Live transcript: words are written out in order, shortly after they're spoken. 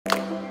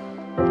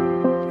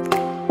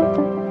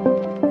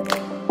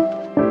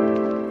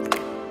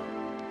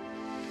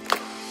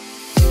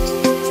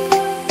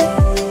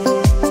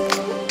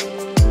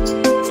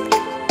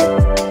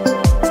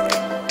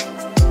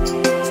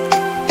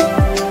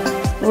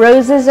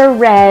Roses are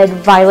red,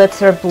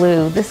 violets are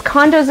blue. This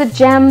condo's a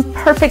gem,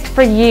 perfect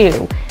for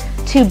you.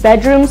 2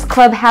 bedrooms,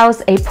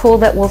 clubhouse, a pool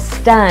that will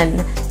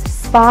stun.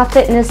 Spa,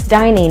 fitness,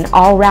 dining,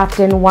 all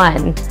wrapped in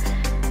one.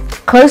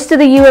 Close to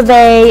the U of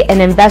A, an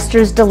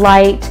investor's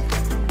delight.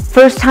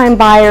 First-time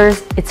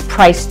buyers, it's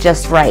priced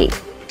just right.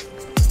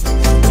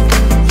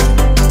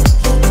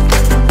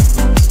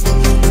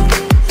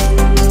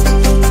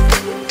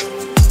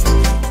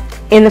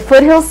 In the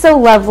foothills so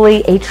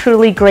lovely, a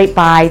truly great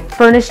buy,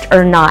 furnished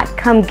or not,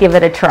 come give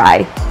it a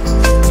try.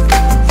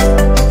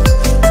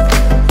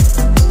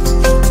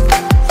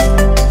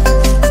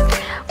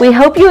 We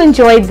hope you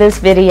enjoyed this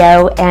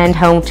video and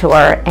home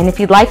tour, and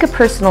if you'd like a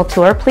personal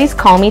tour, please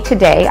call me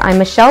today. I'm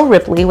Michelle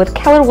Ripley with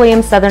Keller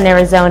Williams Southern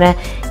Arizona.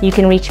 You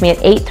can reach me at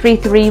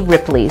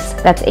 833-RIPLEY'S.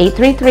 That's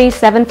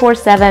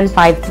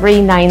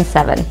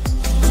 833-747-5397.